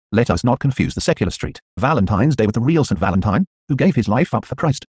Let us not confuse the secular St. Valentine's Day with the real St. Valentine, who gave his life up for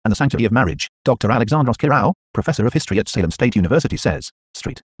Christ and the sanctity of marriage. Dr. Alexandros Kirau, professor of history at Salem State University, says,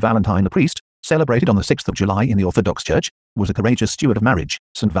 St. Valentine the priest, celebrated on the 6th of July in the Orthodox Church, was a courageous steward of marriage.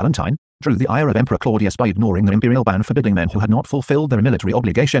 St. Valentine drew the ire of Emperor Claudius by ignoring the imperial ban forbidding men who had not fulfilled their military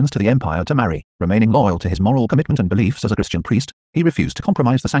obligations to the empire to marry. Remaining loyal to his moral commitment and beliefs as a Christian priest, he refused to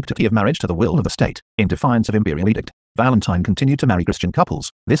compromise the sanctity of marriage to the will of the state. In defiance of imperial edict, Valentine continued to marry Christian couples.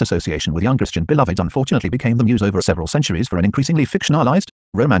 This association with young Christian beloveds unfortunately became the muse over several centuries for an increasingly fictionalized,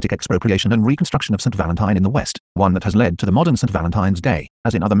 romantic expropriation and reconstruction of St. Valentine in the West, one that has led to the modern St. Valentine's Day.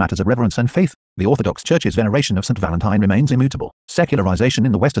 As in other matters of reverence and faith, the Orthodox Church's veneration of St. Valentine remains immutable. Secularization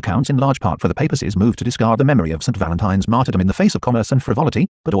in the West accounts in large part for the papacy's move to discard the memory of St. Valentine's martyrdom in the face of commerce and frivolity,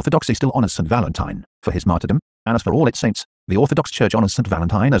 but Orthodoxy still honors St. Valentine for his martyrdom, and as for all its saints, the Orthodox Church honors St.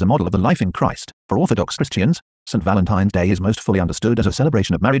 Valentine as a model of the life in Christ. For Orthodox Christians, St. Valentine's Day is most fully understood as a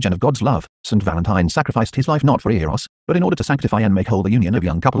celebration of marriage and of God's love. St. Valentine sacrificed his life not for eros, but in order to sanctify and make whole the union of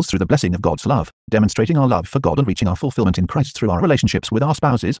young couples through the blessing of God's love, demonstrating our love for God and reaching our fulfillment in Christ through our relationships with our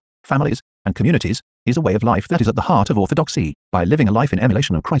spouses, families, and communities, is a way of life that is at the heart of Orthodoxy. By living a life in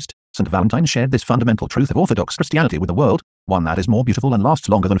emulation of Christ, St. Valentine shared this fundamental truth of Orthodox Christianity with the world, one that is more beautiful and lasts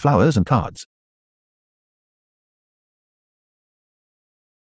longer than flowers and cards.